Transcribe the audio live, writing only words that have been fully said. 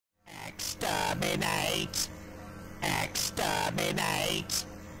Exterminate! Exterminate!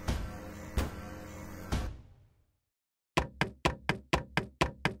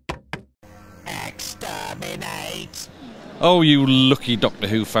 Exterminate! Oh, you lucky Doctor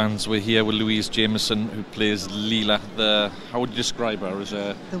Who fans. We're here with Louise Jameson, who plays Leela, how would you describe her? As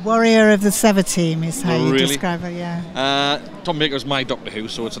the warrior of the Sever team is how you really? describe her, yeah. Tom Baker's my Doctor Who,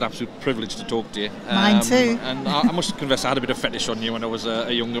 so it's an absolute privilege to talk to you. Mine too. And I must confess, I had a bit of fetish on you when I was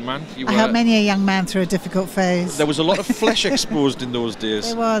a younger man. I helped many a young man through a difficult phase. There was a lot of flesh exposed in those days.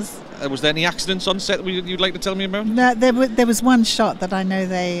 There was. Was there any accidents on set you'd like to tell me about? No, there was one shot that I know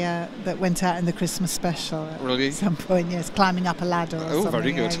that went out in the Christmas special at some point, yes, climbing up a ladder or something. Oh,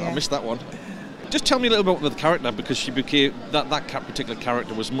 very good. Yeah. I missed that one. Just tell me a little bit about the character, because she became that particular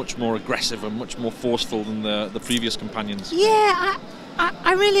character was much more aggressive and much more forceful than the previous companions. Yeah,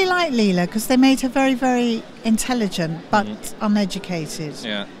 I really like Leela because they made her very, very intelligent but uneducated,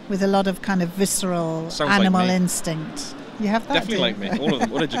 with a lot of kind of visceral animal instinct. You have that? Definitely like me. All of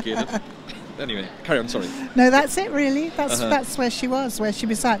them uneducated. Anyway, carry on, sorry. No, that's it really. That's where she was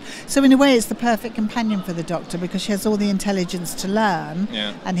at. So in a way it's the perfect companion for the Doctor because she has all the intelligence to learn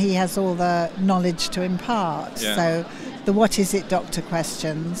and he has all the knowledge to impart. So the what is it Doctor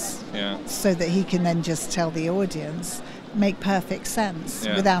questions, so that he can then just tell the audience, make perfect sense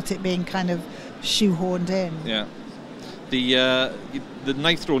without it being kind of shoehorned in. Yeah. The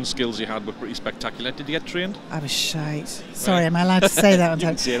knife throwing skills you had were pretty spectacular. Did you get trained? I was shite. Sorry, am I allowed to say that on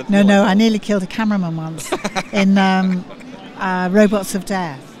time? No, I nearly killed a cameraman once in Robots of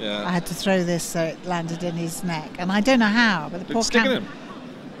Death. Yeah. I had to throw this so it landed in his neck, and I don't know how. But the poor him?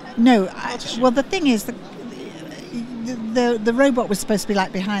 No. Well, the thing is, the robot was supposed to be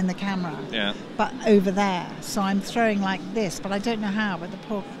like behind the camera, but over there. So I'm throwing like this, but I don't know how. But the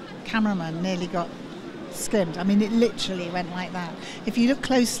poor cameraman nearly got skimmed. I mean, it literally went like that. If you look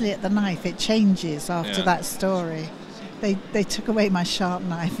closely at the knife, it changes after that story. They took away my sharp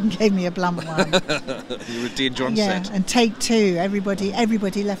knife and gave me a blunt one. You were danger on set. And take two. Everybody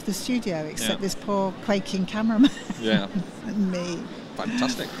left the studio except this poor quaking cameraman. And me.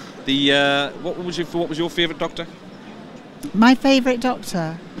 Fantastic. What was your favourite Doctor? My favourite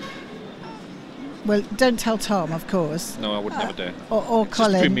Doctor. Well, don't tell Tom, of course. No, I would never dare. Or it's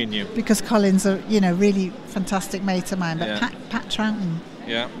Colin, just between me and you. Because Colin's a really fantastic mate of mine. But Pat Troughton.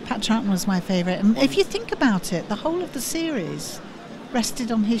 Yeah. Pat Troughton was my favourite. And if you think about it, the whole of the series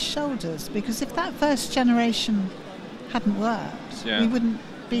rested on his shoulders. Because if that first generation hadn't worked, we wouldn't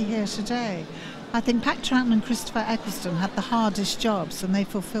be here today. I think Pat Troughton and Christopher Eccleston had the hardest jobs, and they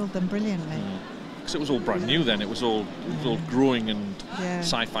fulfilled them brilliantly. Because it was all brand new then. It was all growing, and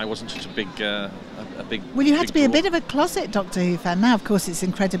sci-fi wasn't such a big Well, you had to be a bit of a closet Doctor Who fan. Now, of course, it's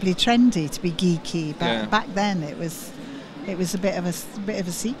incredibly trendy to be geeky. But back then, it was a bit of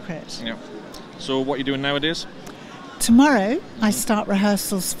a secret. Yeah. So, what are you doing nowadays? Tomorrow, I start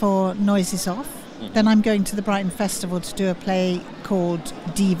rehearsals for Noises Off. Then I'm going to the Brighton Festival to do a play called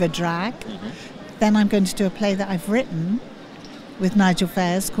Diva Drag. Then I'm going to do a play that I've written with Nigel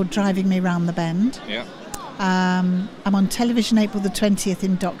Fairs called Driving Me Round the Bend. Yeah. I'm on television April the 20th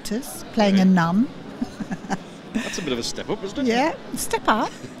in Doctors, playing a nun. That's a bit of a step up, isn't it? Yeah, step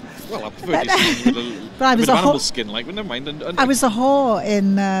up. Well, I prefer you with a bit of animal skin, like, but never mind. And I was a whore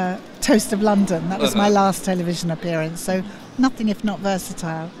in Toast of London. That was my last television appearance, so nothing if not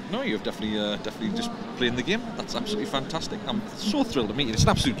versatile. No, you've definitely just playing the game. That's absolutely fantastic. I'm so thrilled to meet you. It's an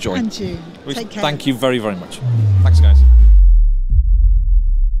absolute joy. And you. Take care. Thank you very, very much. Thanks, guys.